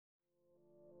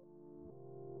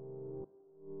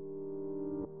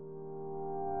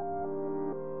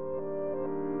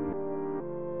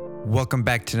Welcome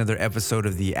back to another episode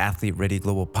of the Athlete Ready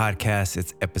Global Podcast.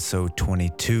 It's episode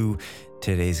 22.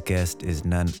 Today's guest is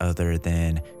none other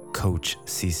than Coach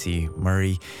CeCe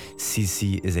Murray.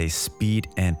 CeCe is a speed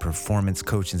and performance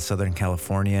coach in Southern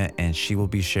California, and she will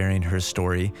be sharing her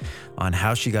story on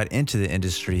how she got into the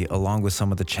industry, along with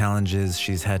some of the challenges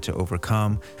she's had to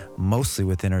overcome, mostly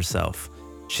within herself.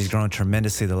 She's grown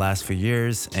tremendously the last few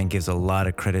years and gives a lot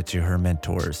of credit to her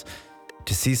mentors.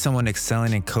 To see someone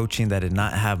excelling in coaching that did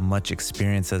not have much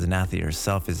experience as an athlete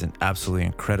herself is absolutely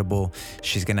incredible.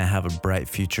 She's going to have a bright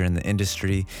future in the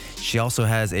industry. She also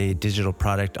has a digital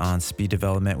product on speed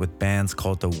development with bands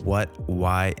called the What,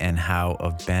 Why, and How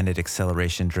of Banded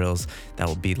Acceleration Drills that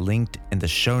will be linked in the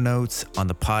show notes on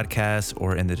the podcast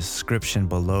or in the description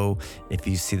below if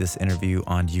you see this interview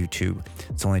on YouTube.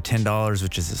 It's only $10,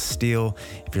 which is a steal.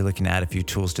 If you're looking to add a few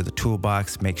tools to the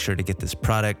toolbox, make sure to get this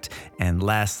product. And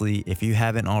lastly, if you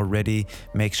haven't already,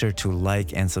 make sure to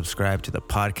like and subscribe to the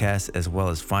podcast, as well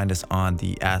as find us on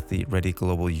the Athlete Ready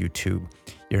Global YouTube.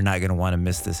 You're not going to want to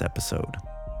miss this episode.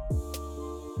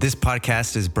 This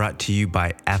podcast is brought to you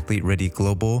by Athlete Ready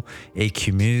Global, a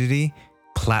community,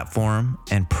 platform,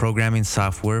 and programming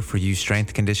software for you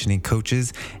strength conditioning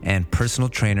coaches and personal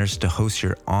trainers to host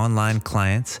your online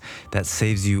clients that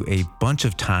saves you a bunch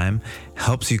of time,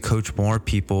 helps you coach more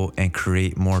people, and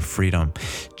create more freedom.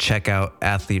 Check out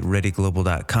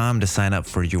athletereadyglobal.com to sign up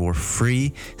for your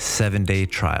free 7-day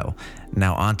trial.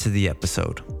 Now on to the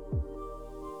episode.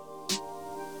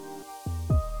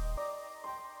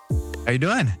 How you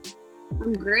doing?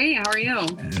 I'm great. How are you?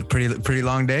 Pretty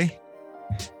long day?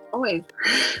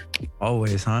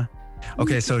 Always, huh?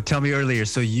 Okay, so tell me earlier.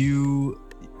 So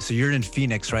you're in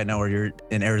Phoenix right now, or you're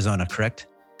in Arizona, correct?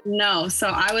 No. So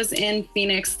I was in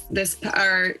Phoenix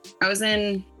I was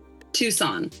in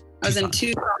Tucson. I was in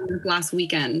Tucson this last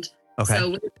weekend. Okay.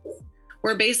 So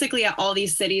we're basically at all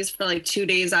these cities for like 2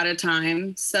 days at a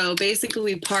time. So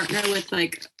basically we partner with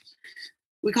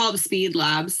we call them Speed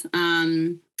Labs.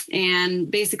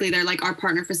 And basically they're like our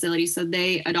partner facility. So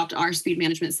they adopt our speed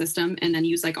management system and then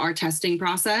use like our testing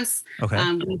process. Okay.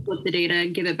 We flip the data,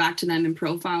 give it back to them in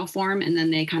profile form, and then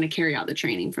they kind of carry out the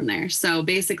training from there. So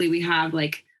basically we have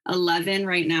like 11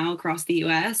 right now across the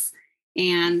US.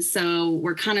 And so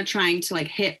we're kind of trying to like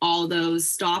hit all those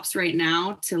stops right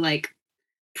now to like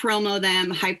promo them,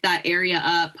 hype that area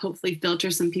up, hopefully filter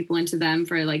some people into them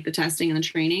for like the testing and the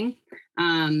training.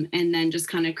 And then just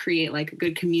kind of create like a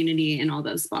good community in all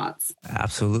those spots.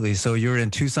 Absolutely. So you're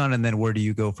in Tucson, and then where do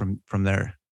you go from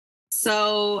there?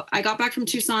 So I got back from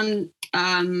Tucson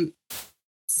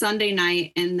Sunday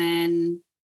night, and then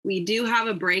we do have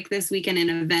a break this weekend in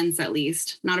events, at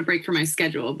least. Not a break for my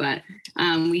schedule, but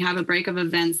we have a break of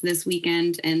events this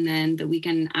weekend, and then the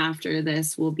weekend after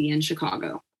this will be in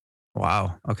Chicago.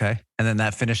 Wow. Okay. And then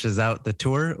that finishes out the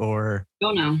tour, or?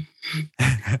 Oh, no.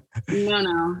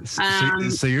 No.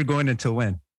 So you're going until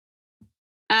when?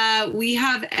 We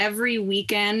have every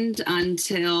weekend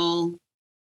until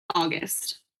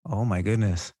August. Oh my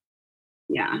goodness.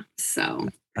 Yeah. So.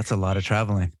 That's a lot of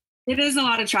traveling. It is a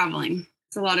lot of traveling.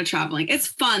 It's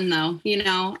fun though.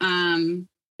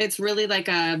 It's really like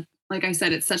I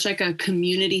said, it's such like a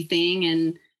community thing,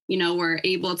 and we're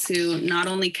able to not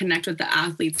only connect with the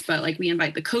athletes, but like we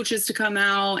invite the coaches to come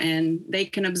out and they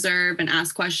can observe and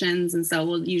ask questions. And so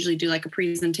we'll usually do like a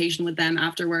presentation with them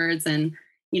afterwards, and,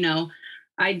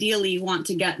 ideally want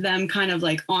to get them kind of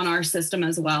like on our system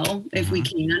as well, if we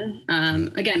can.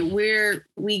 Again,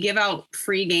 we give out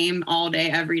free game all day,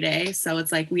 every day. So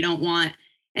it's like, we don't want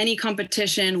any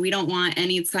competition. We don't want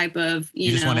any type of,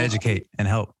 you just want to educate and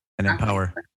help and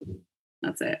empower.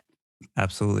 That's it.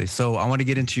 Absolutely. So I want to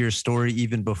get into your story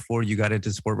even before you got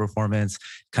into sport performance,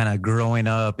 kind of growing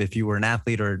up, if you were an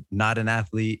athlete or not an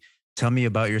athlete. Tell me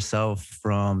about yourself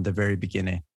from the very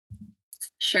beginning.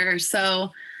 Sure.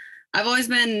 So I've always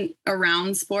been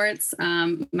around sports.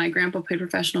 My grandpa played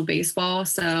professional baseball.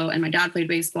 And my dad played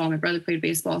baseball. My brother played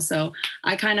baseball. So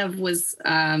I kind of was,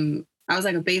 I was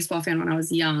like a baseball fan when I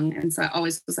was young. And so I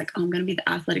always was like, oh, I'm going to be the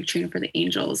athletic trainer for the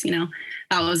Angels.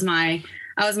 That was my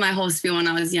whole spiel when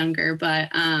I was younger. But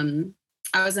I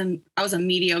was a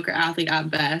mediocre athlete at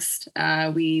best. I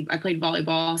played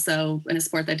volleyball, so in a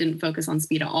sport that didn't focus on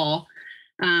speed at all.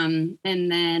 And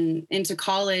then into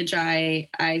college, I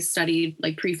studied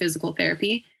like pre-physical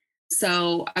therapy.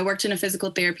 So I worked in a physical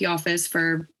therapy office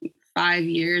for 5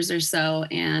 years or so,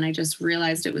 and I just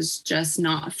realized it was just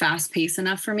not fast paced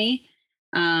enough for me.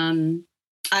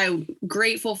 I'm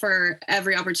grateful for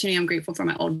every opportunity. I'm grateful for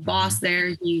my old boss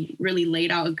there. He really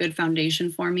laid out a good foundation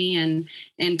for me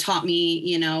and taught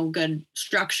me, good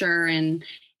structure and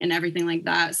and everything like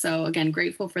that. So again,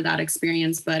 grateful for that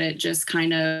experience, but it just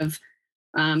kind of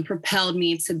propelled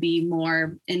me to be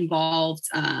more involved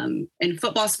in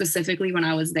football specifically. When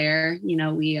I was there,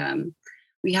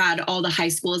 we had all the high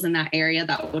schools in that area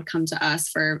that would come to us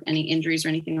for any injuries or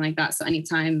anything like that. So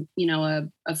anytime,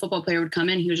 a football player would come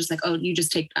in, he was just like, oh, you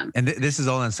just take them. And this is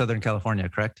all in Southern California,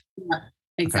 correct? Yeah,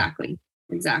 exactly. Okay.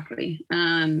 Exactly.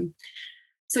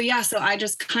 So I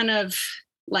just kind of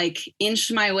like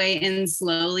inched my way in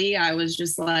slowly. I was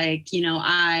just like,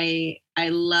 I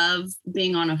love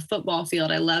being on a football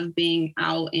field. I love being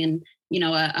out in,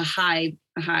 a high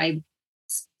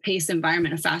pace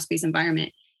environment, a fast paced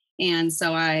environment. And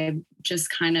so I just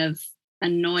kind of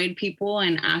annoyed people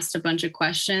and asked a bunch of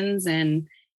questions and,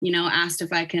 asked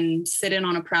if I can sit in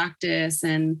on a practice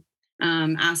and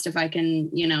asked if I can,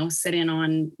 sit in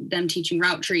on them teaching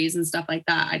route trees and stuff like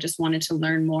that. I just wanted to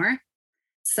learn more.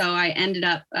 So I ended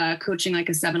up coaching like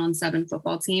a 7-on-7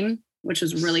 football team, which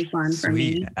was really fun for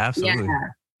me. Absolutely.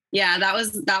 Yeah,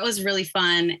 that was really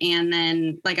fun. And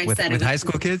then, like I said, with high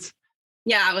school kids.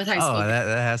 Yeah, with high school. Oh, that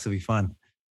has to be fun.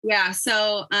 Yeah.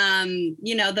 So,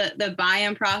 the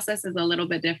buy-in process is a little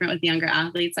bit different with younger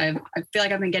athletes. I feel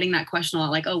like I've been getting that question a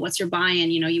lot, like, oh, what's your buy-in?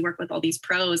 You work with all these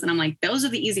pros. And I'm like, those are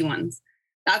the easy ones.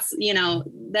 That's,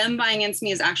 them buying into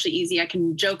me is actually easy. I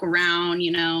can joke around,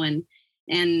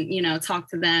 and talk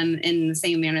to them in the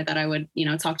same manner that I would,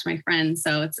 talk to my friends.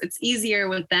 So it's easier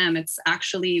with them. It's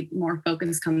actually more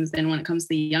focus comes in when it comes to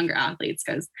the younger athletes,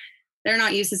 because they're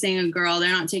not used to seeing a girl. They're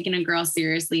not taking a girl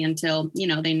seriously until,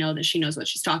 they know that she knows what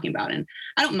she's talking about. And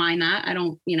I don't mind that. I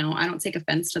don't take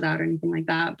offense to that or anything like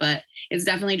that, but it's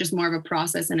definitely just more of a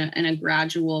process and a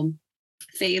gradual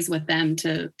phase with them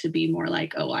to be more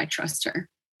like, oh, I trust her,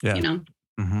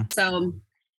 Mm-hmm. So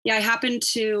yeah, I happened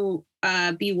to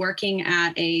be working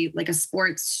at a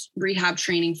sports rehab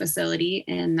training facility.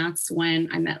 And that's when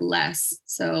I met Les.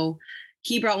 So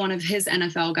he brought one of his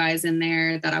NFL guys in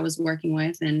there that I was working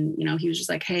with. And, he was just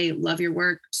like, hey, love your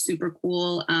work. Super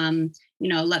cool.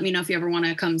 Let me know if you ever want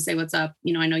to come say what's up.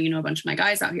 I know a bunch of my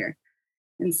guys out here.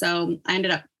 And so I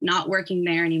ended up not working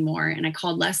there anymore. And I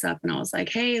called Les up and I was like,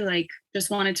 hey, just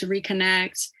wanted to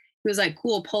reconnect. He was like,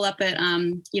 cool, pull up at,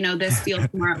 this field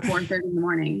tomorrow at 4:30 in the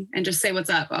morning and just say what's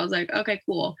up. I was like, okay,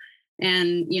 cool.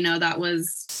 And, that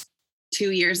was 2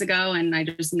 years ago and I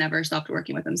just never stopped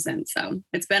working with him since. So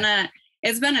it's been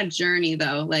a journey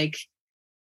though,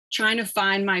 trying to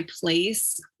find my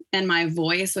place and my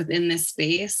voice within this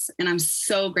space. And I'm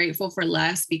so grateful for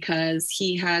Les because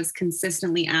he has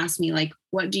consistently asked me,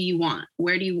 what do you want?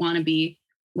 Where do you want to be?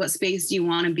 What space do you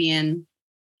want to be in?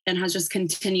 And has just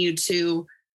continued to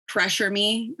pressure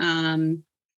me,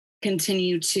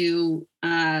 continue to,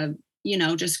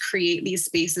 just create these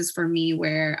spaces for me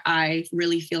where I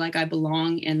really feel like I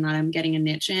belong and that I'm getting a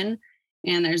niche in.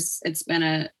 And it's been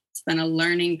a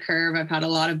learning curve. I've had a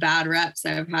lot of bad reps.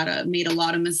 I've made a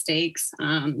lot of mistakes.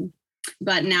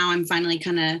 But now I'm finally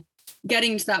kind of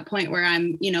getting to that point where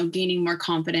I'm, gaining more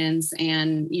confidence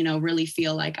and, really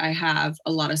feel like I have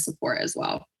a lot of support as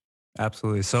well.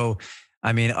 Absolutely. So,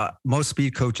 most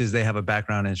speed coaches, they have a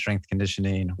background in strength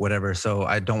conditioning, whatever. So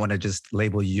I don't want to just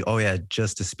label you, oh yeah,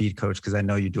 just a speed coach, because I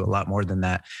know you do a lot more than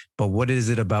that. But what is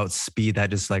it about speed that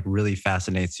just really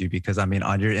fascinates you? Because on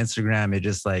your Instagram, it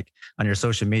just on your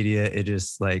social media, it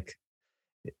just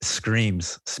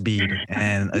screams speed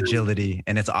and agility.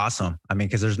 And it's awesome.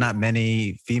 Because there's not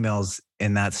many females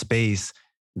in that space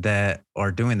that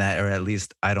are doing that, or at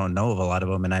least I don't know of a lot of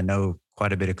them. And I know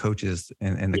quite a bit of coaches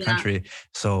in the country.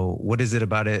 So what is it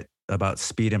about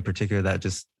speed in particular that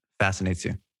just fascinates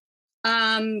you?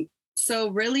 So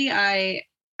really I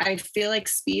feel like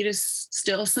speed is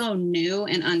still so new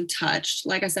and untouched.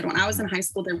 Like I said, when I was in high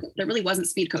school, there really wasn't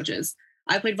speed coaches.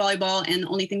 I played volleyball and the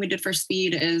only thing we did for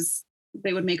speed is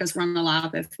they would make us run the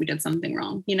lap if we did something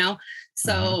wrong,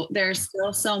 So there's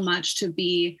still so much to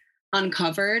be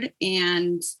uncovered.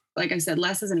 And like I said,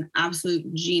 Les is an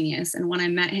absolute genius. And when I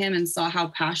met him and saw how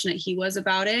passionate he was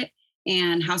about it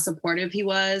and how supportive he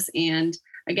was, and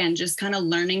again, just kind of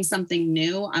learning something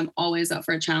new, I'm always up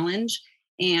for a challenge.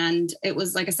 And it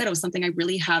was, like I said, it was something I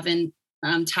really haven't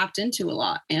tapped into a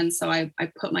lot. And so I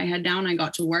put my head down, I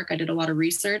got to work. I did a lot of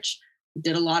research,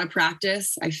 did a lot of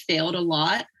practice. I failed a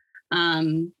lot.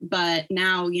 But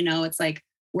now, it's like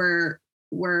we're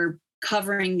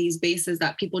covering these bases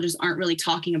that people just aren't really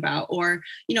talking about, or,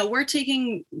 we're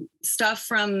taking stuff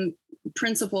from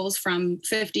principles from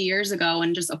 50 years ago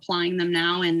and just applying them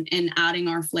now and adding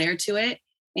our flair to it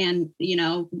and,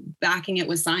 backing it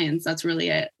with science. That's really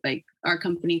it. Our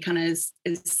company kind of is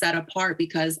set apart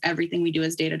because everything we do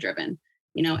is data driven.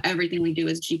 Everything we do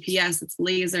is GPS, it's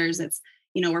lasers, it's,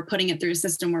 we're putting it through a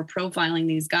system, we're profiling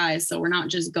these guys. So we're not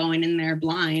just going in there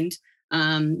blind.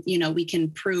 We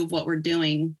can prove what we're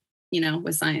doing,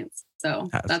 with science. So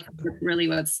that's really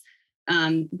what's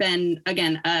been,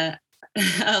 again, a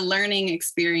learning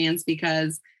experience,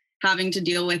 because having to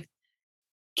deal with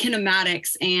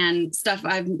kinematics and stuff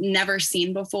I've never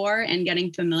seen before, and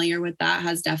getting familiar with that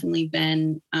has definitely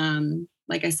been,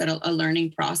 like I said, a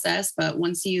learning process. But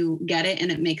once you get it and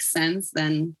it makes sense,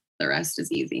 then the rest is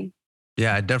easy.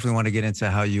 Yeah, I definitely want to get into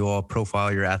how you all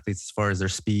profile your athletes as far as their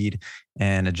speed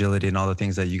and agility and all the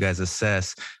things that you guys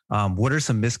assess. What are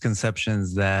some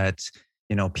misconceptions that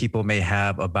people may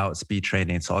have about speed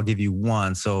training? So I'll give you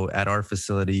one. So at our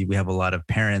facility, we have a lot of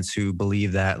parents who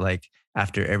believe that like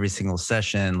after every single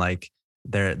session, like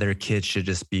their kids should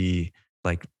just be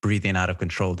like breathing out of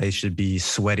control. They should be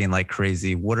sweating like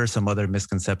crazy. What are some other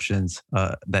misconceptions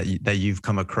that you've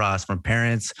come across from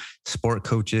parents, sport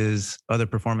coaches, other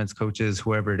performance coaches,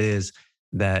 whoever it is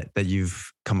that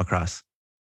you've come across?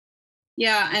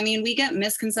 Yeah, I mean, we get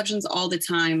misconceptions all the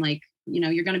time. Like,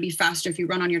 you're going to be faster if you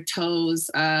run on your toes.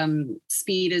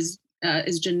 Speed is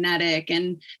genetic,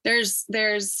 and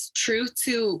there's truth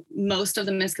to most of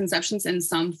the misconceptions in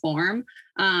some form.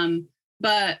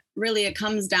 But really, it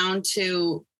comes down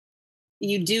to,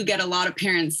 you do get a lot of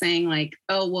parents saying like,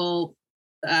 "Oh, well,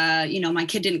 my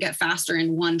kid didn't get faster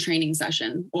in one training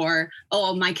session," or,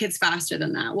 "Oh, my kid's faster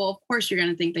than that." Well, of course, you're going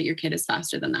to think that your kid is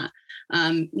faster than that.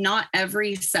 Not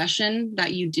every session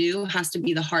that you do has to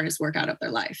be the hardest workout of their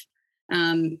life.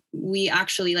 We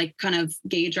actually like kind of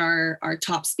gauge our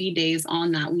top speed days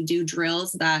on that. We do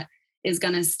drills that is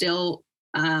going to still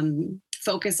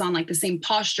focus on like the same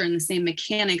posture and the same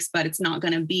mechanics, but it's not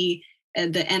going to be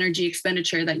the energy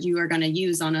expenditure that you are going to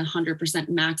use on 100%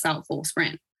 max out full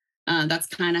sprint. That's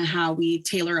kind of how we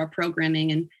tailor our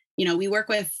programming. And, we work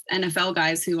with NFL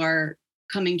guys who are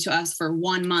coming to us for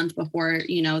 1 month before,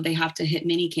 they have to hit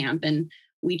mini camp. And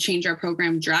we change our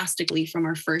program drastically from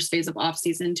our first phase of off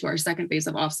season to our second phase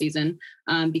of off season,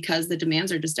 because the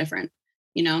demands are just different,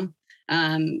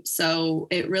 so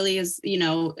it really is,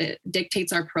 it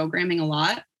dictates our programming a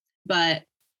lot, but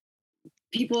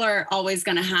people are always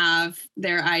going to have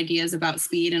their ideas about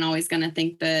speed and always going to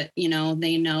think that,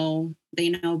 they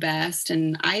know best.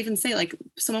 And I even say like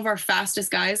some of our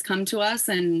fastest guys come to us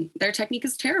and their technique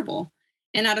is terrible.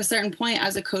 And at a certain point,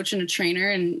 as a coach and a trainer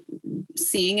and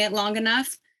seeing it long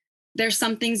enough, there's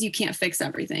some things you can't fix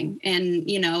everything. And,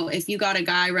 if you got a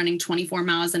guy running 24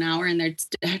 miles an hour and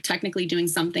they're technically doing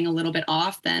something a little bit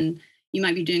off, then you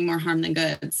might be doing more harm than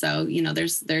good. So,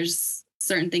 there's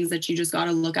certain things that you just got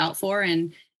to look out for,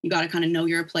 and you got to kind of know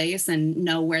your place and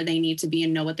know where they need to be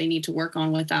and know what they need to work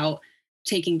on without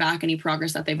taking back any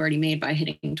progress that they've already made by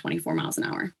hitting 24 miles an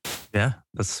hour. Yeah,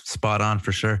 that's spot on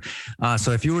for sure.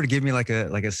 So if you were to give me like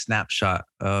a snapshot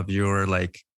of your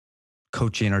like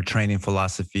coaching or training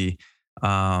philosophy,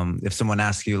 if someone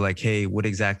asks you like, "Hey, what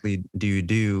exactly do you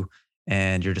do?"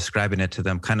 and you're describing it to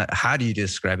them, kind of how do you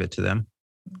describe it to them?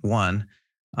 One,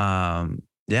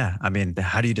 yeah, I mean,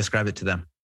 how do you describe it to them?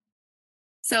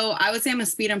 So I would say I'm a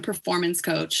speed and performance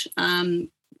coach.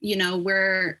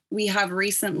 Where we have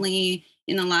recently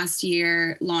in the last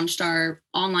year launched our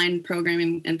online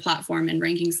programming and platform and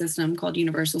ranking system called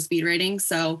Universal Speed Rating.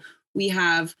 So we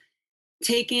have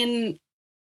taken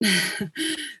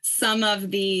some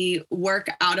of the work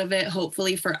out of it,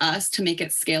 hopefully for us to make it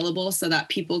scalable so that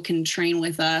people can train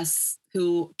with us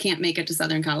who can't make it to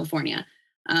Southern California.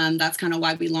 That's kind of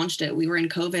why we launched it. We were in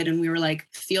COVID and we were like,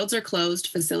 fields are closed,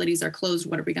 facilities are closed.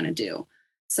 What are we going to do?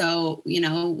 So,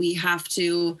 we have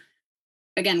to,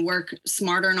 again, work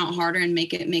smarter, not harder, and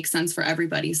make it make sense for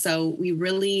everybody. So we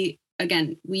really,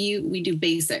 again, we do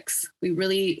basics. We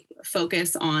really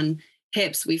focus on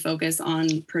hips. We focus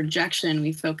on projection.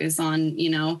 We focus on,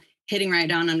 hitting right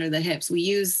down under the hips. We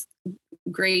use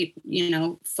great,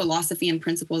 philosophy and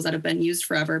principles that have been used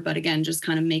forever, but again, just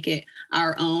kind of make it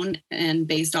our own and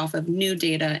based off of new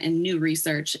data and new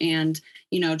research and,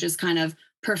 just kind of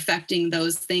perfecting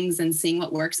those things and seeing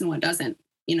what works and what doesn't.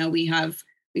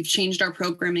 We've changed our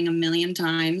programming a million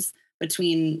times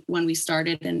between when we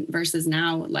started and versus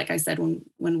now. Like I said,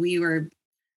 when we were,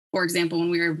 for example,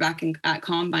 when we were back at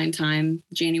Combine time,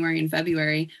 January and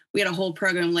February, we had a whole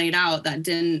program laid out that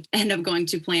didn't end up going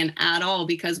to plan at all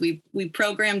because we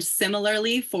programmed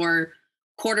similarly for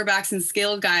quarterbacks and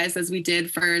skilled guys as we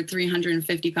did for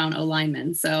 350-pound O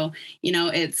linemen. So,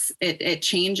 it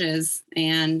changes.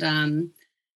 And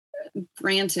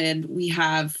granted, we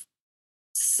have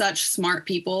such smart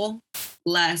people,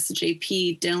 Les,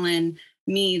 JP, Dylan,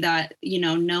 me, that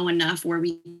know enough where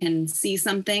we can see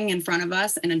something in front of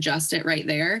us and adjust it right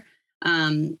there.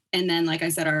 And then, like I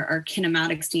said, our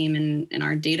kinematics team and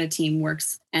our data team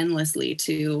works endlessly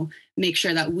to make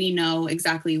sure that we know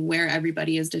exactly where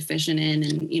everybody is deficient in.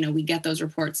 And, we get those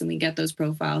reports and we get those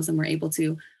profiles and we're able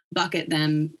to bucket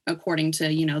them according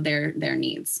to, their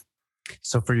needs.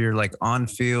 So for your like on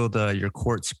field, your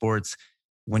court sports,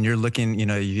 when you're looking,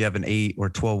 you have an 8 or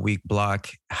 12 week block.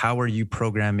 How are you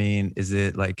programming? Is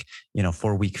it like,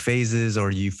 4 week phases, or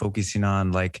are you focusing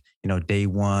on like, day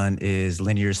one is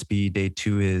linear speed, day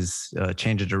two is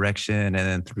change of direction,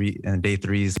 and then day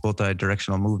three is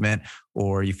multi-directional movement,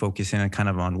 or are you focusing on kind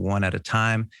of on one at a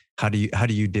time? How do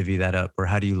you divvy that up, or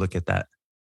how do you look at that?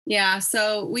 Yeah,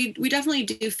 so we definitely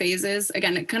do phases.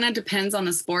 Again, it kind of depends on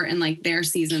the sport and like their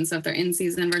season. So if they're in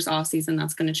season versus off season,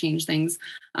 that's going to change things.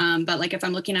 But like if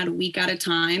I'm looking at a week at a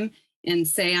time, and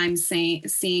say I'm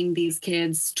seeing these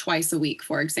kids twice a week,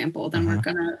 for example, then we're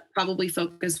Uh-huh. going to probably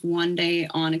focus one day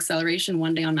on acceleration,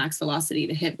 one day on max velocity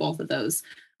to hit both of those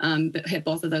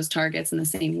targets in the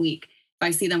same week. If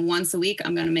I see them once a week,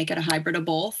 I'm going to make it a hybrid of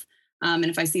both. And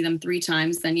if I see them 3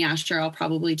 times, then yeah, sure, I'll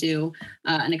probably do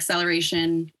an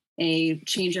acceleration, a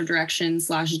change of direction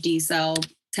slash decel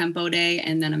tempo day,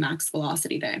 and then a max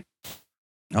velocity day.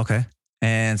 Okay.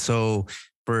 And so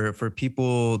for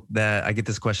people that I get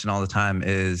this question all the time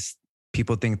is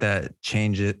people think that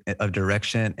of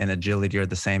direction and agility are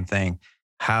the same thing.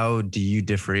 How do you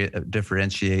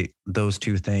differentiate those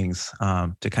two things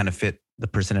to kind of fit the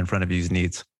person in front of you's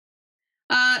needs?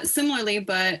 Similarly,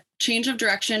 but change of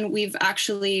direction, we've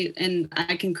actually, and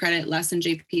I can credit Les and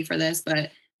JP for this,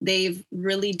 but they've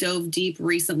really dove deep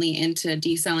recently into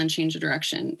decel and change of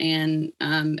direction. And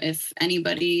if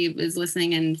anybody is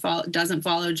listening and doesn't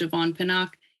follow Javon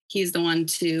Pinnock, he's the one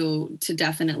to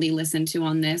definitely listen to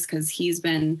on this, because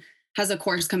has a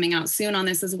course coming out soon on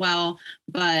this as well.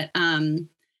 But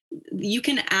you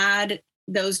can add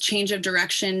those change of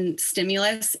direction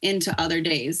stimulus into other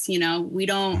days.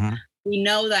 Mhm. We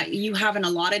know that you have an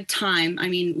allotted time. I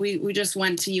mean, we just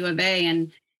went to U of A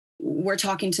and we're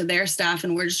talking to their staff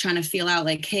and we're just trying to feel out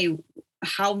like, hey,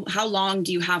 how long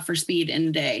do you have for speed in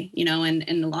a day?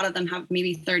 And a lot of them have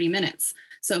maybe 30 minutes.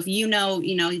 So if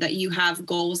that you have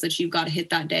goals that you've got to hit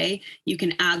that day, you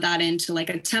can add that into like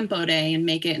a tempo day and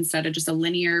make it, instead of just a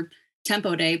linear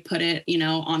tempo day, put it,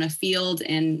 on a field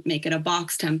and make it a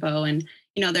box tempo. And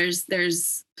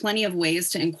there's plenty of ways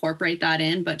to incorporate that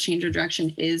in, but change of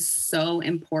direction is so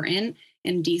important,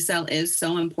 and decel is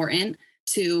so important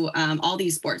to all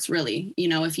these sports. Really,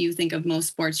 if you think of most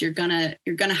sports, you're gonna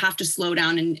have to slow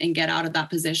down and get out of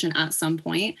that position at some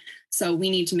point. So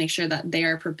we need to make sure that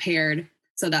they're prepared,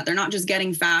 so that they're not just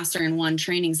getting faster in one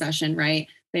training session, right?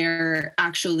 They're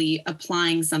actually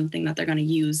applying something that they're going to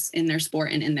use in their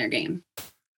sport and in their game.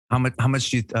 How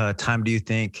much time do you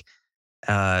think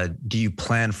do you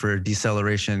plan for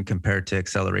deceleration compared to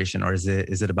acceleration, or is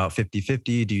it about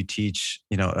 50-50? Do you teach,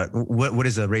 what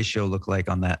does a ratio look like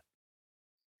on that?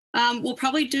 We'll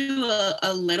probably do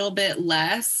a little bit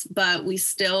less, but we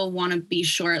still want to be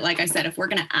sure. Like I said, if we're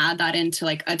going to add that into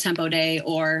like a tempo day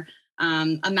or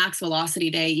a max velocity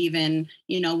day, even,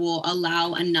 we'll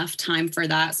allow enough time for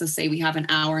that. So say we have an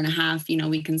hour and a half,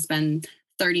 we can spend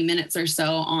 30 minutes or so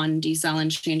on decel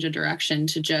and change of direction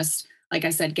to just, like I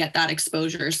said, get that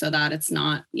exposure so that it's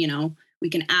not, we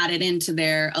can add it into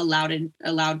their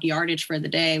allowed yardage for the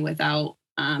day without,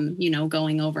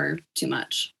 going over too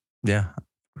much. Yeah.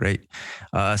 Great.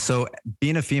 So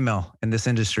being a female in this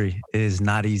industry is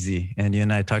not easy, and you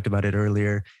and I talked about it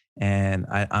earlier. And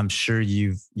I'm sure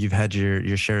you've had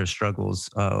your share of struggles.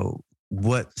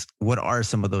 What are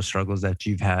some of those struggles that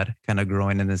you've had, kind of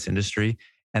growing in this industry?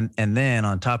 And then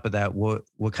on top of that, what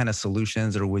kind of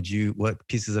solutions, or what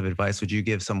pieces of advice would you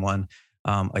give someone,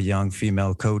 a young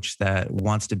female coach that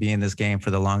wants to be in this game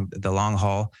for the long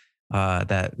haul,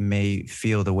 that may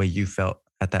feel the way you felt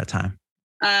at that time?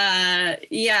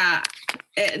 Yeah,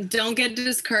 don't get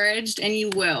discouraged, and you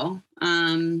will.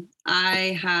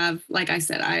 I have, like I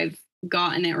said, I've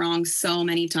gotten it wrong so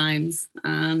many times.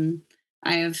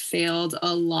 I have failed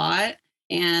a lot,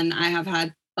 and I have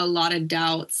had a lot of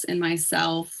doubts in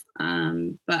myself.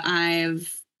 But I've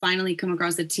finally come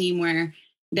across a team where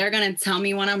they're going to tell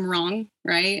me when I'm wrong,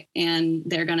 right? And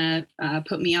they're going to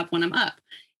put me up when I'm up.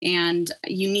 And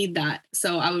you need that.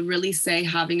 So I would really say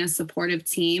having a supportive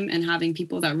team and having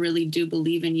people that really do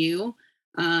believe in you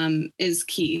is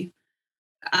key.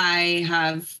 I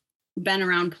have been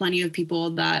around plenty of people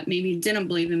that maybe didn't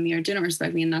believe in me or didn't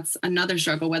respect me. And that's another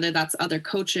struggle, whether that's other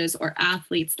coaches or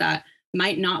athletes that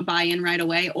might not buy in right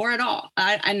away or at all.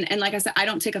 And like I said, I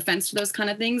don't take offense to those kind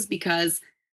of things because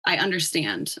I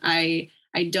understand. I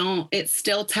don't, it's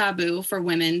still taboo for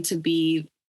women to be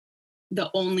the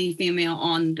only female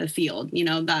on the field,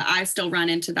 that I still run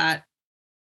into that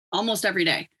almost every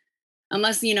day,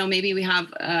 unless, maybe we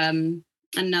have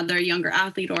another younger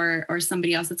athlete or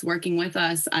somebody else that's working with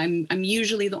us. I'm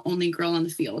usually the only girl on the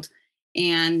field.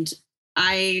 And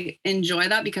I enjoy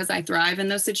that because I thrive in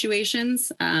those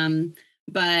situations.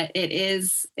 But it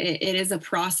is a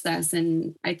process.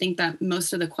 And I think that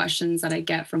most of the questions that I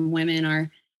get from women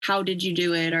are, how did you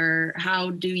do it? Or how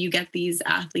do you get these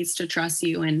athletes to trust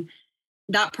you? And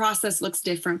that process looks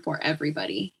different for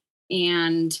everybody.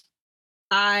 And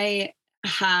I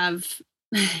have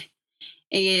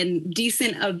a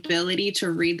decent ability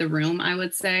to read the room, I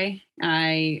would say.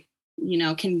 I,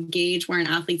 can gauge where an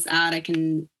athlete's at. I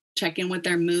can check in with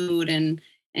their mood,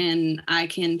 and I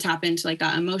can tap into like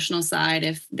that emotional side.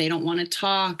 If they don't want to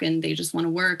talk and they just want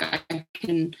to work, I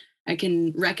can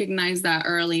recognize that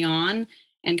early on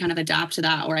and kind of adapt to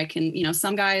that. Or I can,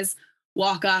 some guys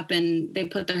walk up and they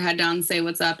put their head down, say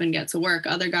what's up, and get to work.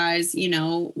 Other guys,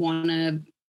 want to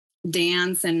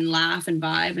dance and laugh and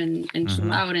vibe and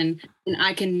chill out, and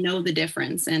I can know the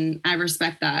difference, and I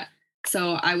respect that.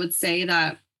 So I would say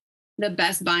that the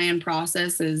best buy-in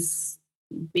process is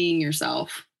being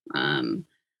yourself.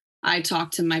 I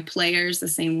talk to my players the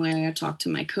same way I talk to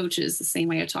my coaches, the same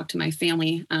way I talk to my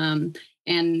family.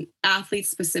 And athletes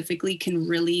specifically can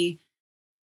really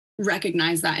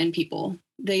recognize that in people.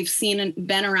 They've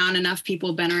been around enough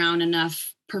people, been around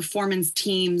enough performance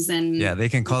teams, and yeah, they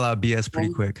can call out BS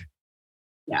pretty quick.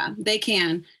 Yeah, they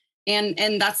can.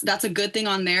 And that's a good thing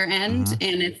on their end.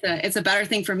 And it's a better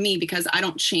thing for me because I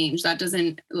don't change. That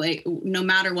doesn't, like, no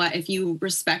matter what, if you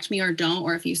respect me or don't,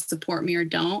 or if you support me or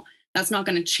don't, that's not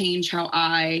going to change how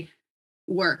I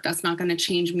work. That's not going to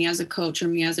change me as a coach or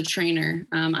me as a trainer.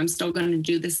 I'm still going to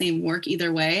do the same work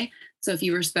either way. So if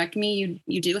you respect me,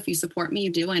 you do. If you support me,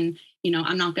 you do. And,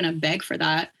 I'm not going to beg for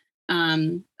that.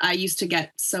 I used to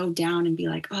get so down and be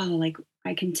like, oh, like,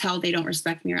 I can tell they don't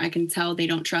respect me, or I can tell they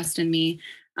don't trust in me.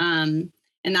 And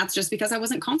that's just because I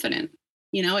wasn't confident.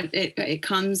 It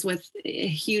comes with a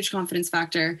huge confidence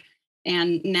factor.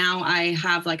 And now I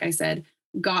have, like I said,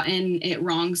 gotten it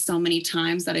wrong so many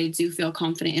times that I do feel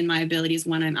confident in my abilities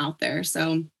when I'm out there.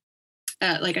 So,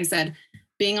 like I said,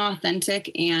 being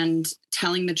authentic and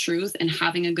telling the truth and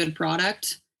having a good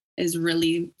product is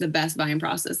really the best buying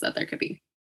process that there could be.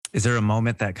 Is there a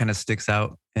moment that kind of sticks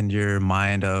out in your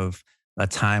mind of a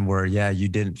time where, yeah, you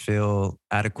didn't feel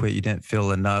adequate, you didn't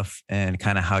feel enough, and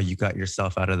kind of how you got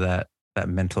yourself out of that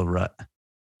mental rut?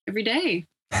 Every day.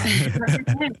 Every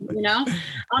day,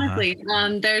 honestly,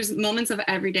 there's moments of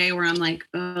every day where I'm like,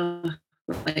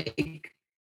 like,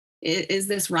 is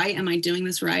this right? Am I doing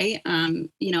this right?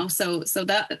 So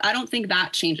that, I don't think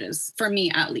that changes for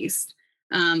me, at least.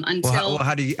 Until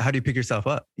how do you pick yourself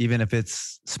up, even if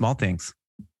it's small things?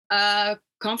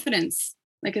 Confidence.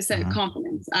 Like I said,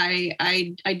 confidence.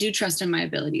 I do trust in my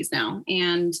abilities now.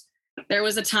 And there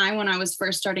was a time when I was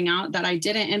first starting out that I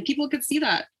didn't, and people could see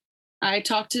that. I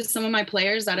talked to some of my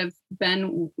players that have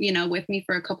been, with me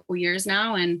for a couple of years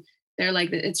now, and they're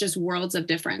like, it's just worlds of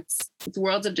difference. It's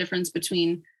worlds of difference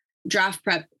between draft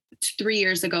prep 3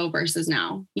 years ago versus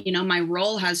now. My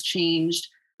role has changed.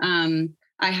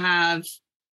 I have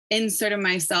inserted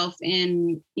myself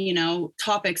in,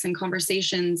 topics and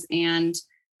conversations and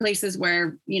places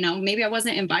where, maybe I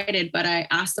wasn't invited, but I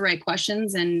asked the right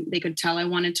questions and they could tell I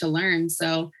wanted to learn.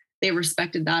 So they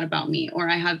respected that about me. Or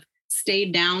I have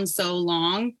stayed down so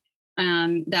long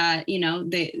that,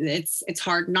 it's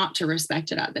hard not to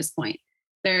respect it at this point.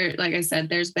 Like I said,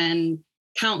 there's been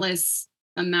countless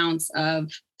amounts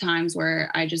of times where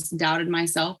I just doubted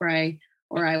myself, or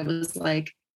I was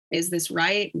like, is this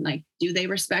right? Like, do they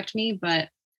respect me? But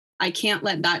I can't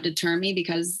let that deter me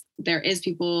because there is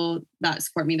people that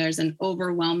support me. There's an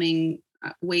overwhelming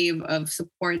wave of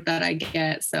support that I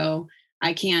get. So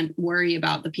I can't worry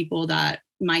about the people that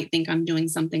might think I'm doing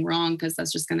something wrong, because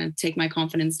that's just going to take my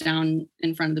confidence down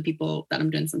in front of the people that I'm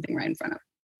doing something right in front of.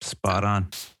 Spot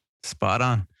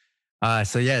on.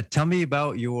 So yeah, tell me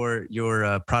about your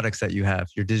products that you have,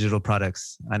 your digital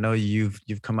products. I know you've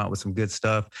come out with some good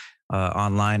stuff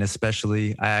online,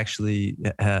 especially. I actually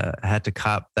had to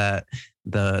cop the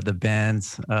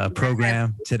bands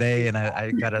program today, and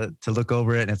I got to look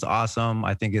over it, and it's awesome.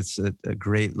 I think it's a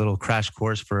great little crash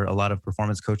course for a lot of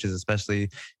performance coaches, especially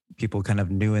people kind of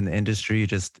new in the industry.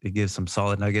 Just it gives some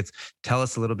solid nuggets. Tell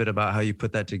us a little bit about how you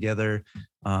put that together,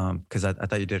 because I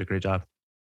thought you did a great job.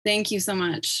 Thank you so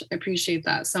much. I appreciate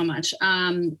that so much.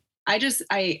 I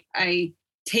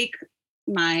take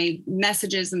my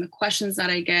messages and the questions that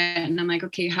I get, and I'm like,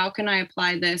 okay, how can I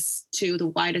apply this to the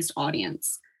widest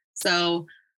audience? So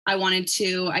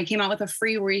I came out with a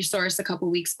free resource a couple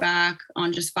weeks back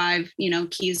on just 5,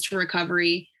 keys to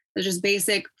recovery. They're just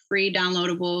basic, free,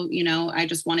 downloadable. I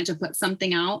just wanted to put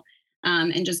something out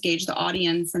and just gauge the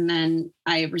audience. And then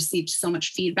I received so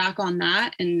much feedback on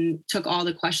that and took all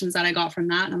the questions that I got from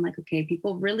that. And I'm like, okay,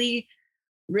 people really,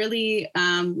 really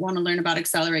want to learn about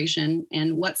acceleration,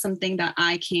 and what's something that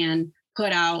I can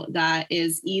put out that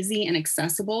is easy and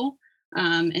accessible.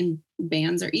 And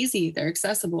bands are easy. They're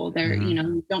accessible. They're,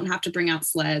 you don't have to bring out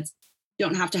sleds. You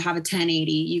don't have to have a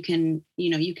 1080.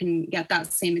 You can get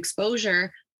that same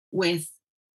exposure with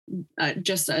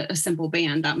just a simple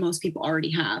band that most people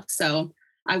already have. So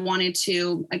I wanted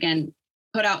to, again,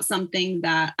 put out something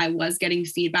that I was getting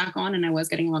feedback on and I was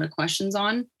getting a lot of questions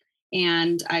on.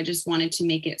 And I just wanted to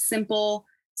make it simple.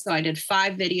 So I did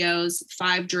 5 videos,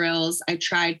 5 drills. I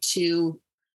tried to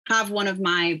have one of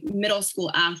my middle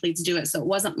school athletes do it. So it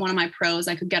wasn't one of my pros.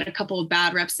 I could get a couple of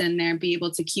bad reps in there and be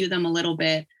able to cue them a little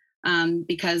bit,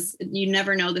 because you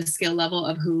never know the skill level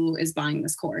of who is buying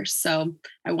this course. So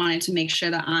I wanted to make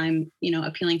sure that I'm,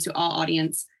 appealing to all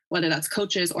audience, whether that's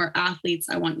coaches or athletes.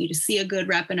 I want you to see a good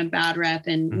rep and a bad rep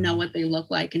and know what they look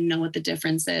like and know what the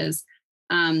difference is.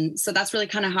 So that's really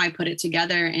kind of how I put it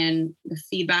together. And the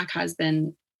feedback has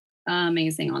been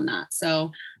amazing on that.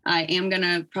 So I am going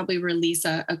to probably release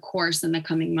a course in the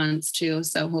coming months too.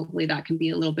 So hopefully that can be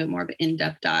a little bit more of an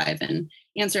in-depth dive and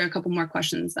answer a couple more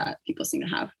questions that people seem to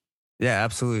have. Yeah,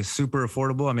 absolutely. Super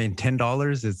affordable. I mean,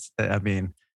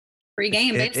 $10. Free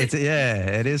game.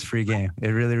 It is free game. It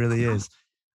really, really is.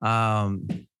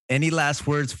 Any last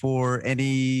words for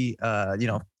any,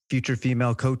 future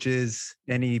female coaches?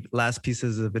 Any last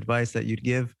pieces of advice that you'd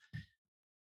give?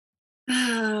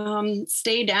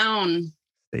 Stay down.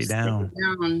 Stay down.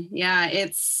 Yeah,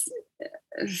 it's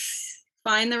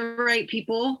find the right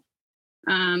people.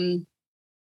 You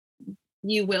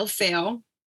will fail.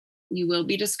 You will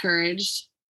be discouraged.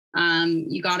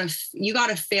 You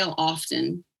gotta fail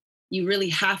often. You really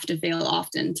have to fail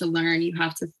often to learn. You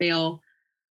have to fail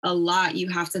a lot. You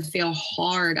have to fail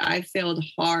hard. I failed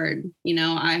hard.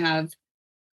 I have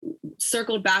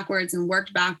circled backwards and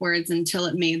worked backwards until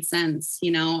it made sense.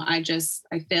 I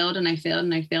failed and I failed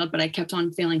and I failed, but I kept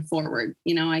on failing forward.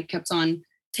 I kept on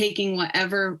taking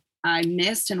whatever I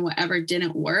missed and whatever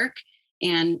didn't work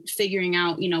and figuring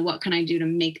out, what can I do to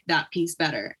make that piece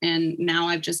better? And now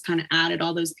I've just kind of added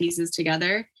all those pieces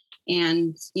together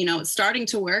and, it's starting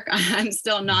to work. I'm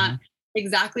still not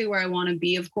exactly where I want to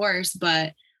be, of course,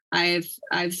 but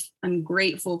I'm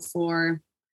grateful for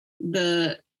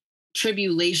the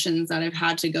tribulations that I've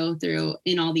had to go through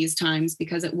in all these times,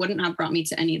 because it wouldn't have brought me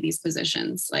to any of these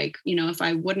positions. Like, if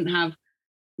I wouldn't have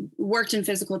worked in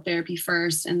physical therapy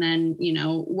first and then,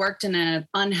 worked in an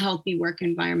unhealthy work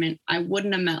environment, I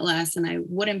wouldn't have met Les and I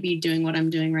wouldn't be doing what I'm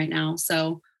doing right now.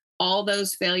 So all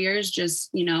those failures just,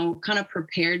 kind of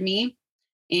prepared me.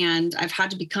 And I've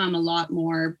had to become a lot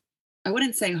more, I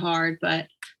wouldn't say hard, but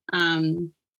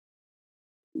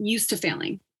used to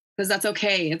failing, because that's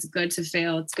okay. It's good to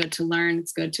fail. It's good to learn.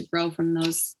 It's good to grow from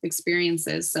those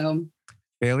experiences. So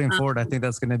failing forward, I think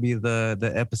that's going to be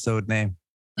the episode name.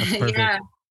 That's perfect. Yeah.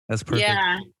 That's perfect.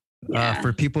 Yeah.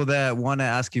 For people that want to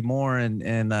ask you more and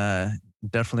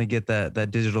definitely get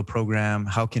that digital program,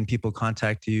 how can people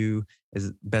contact you? Is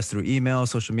it best through email,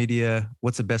 social media?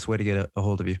 What's the best way to get a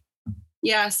hold of you?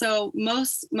 Yeah, so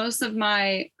most of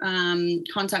my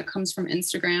contact comes from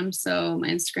Instagram. So my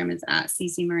Instagram is at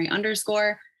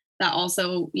 @ccmurray_. That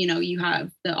also, you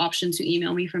have the option to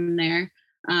email me from there.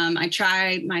 I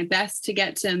try my best to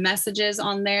get to messages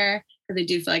on there because I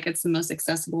do feel like it's the most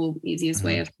accessible, easiest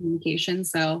way of communication.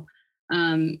 So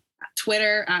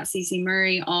Twitter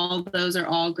 @ccmurray, all those are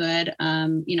all good.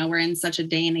 We're in such a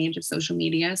day and age of social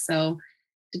media, so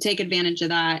to take advantage of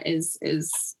that is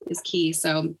key.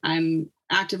 So I'm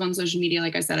active on social media.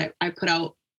 Like I said, I put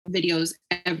out videos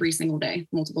every single day,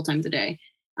 multiple times a day.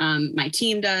 My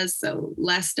team does, so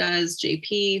Les does,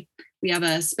 JP. We have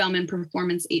a Spellman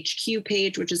Performance HQ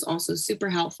page, which is also super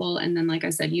helpful. And then, like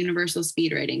I said, Universal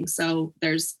Speed Rating. So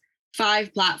there's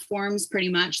 5 platforms pretty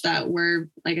much that we're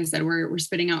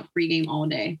spitting out free game all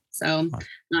day. So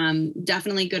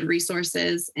definitely good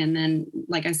resources. And then,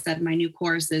 like I said, my new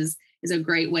course is a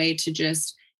great way to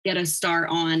just get a start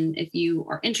on if you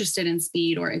are interested in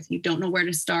speed, or if you don't know where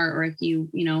to start, or if you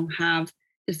have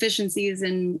deficiencies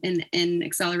in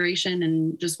acceleration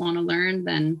and just want to learn,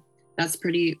 then that's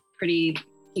pretty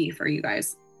key for you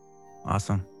guys.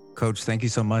 Awesome. Coach, thank you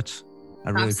so much. I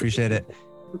really appreciate it.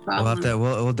 No problem.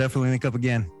 We'll definitely link up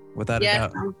again without a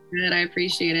doubt. Sounds good. I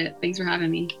appreciate it. Thanks for having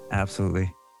me.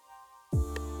 Absolutely.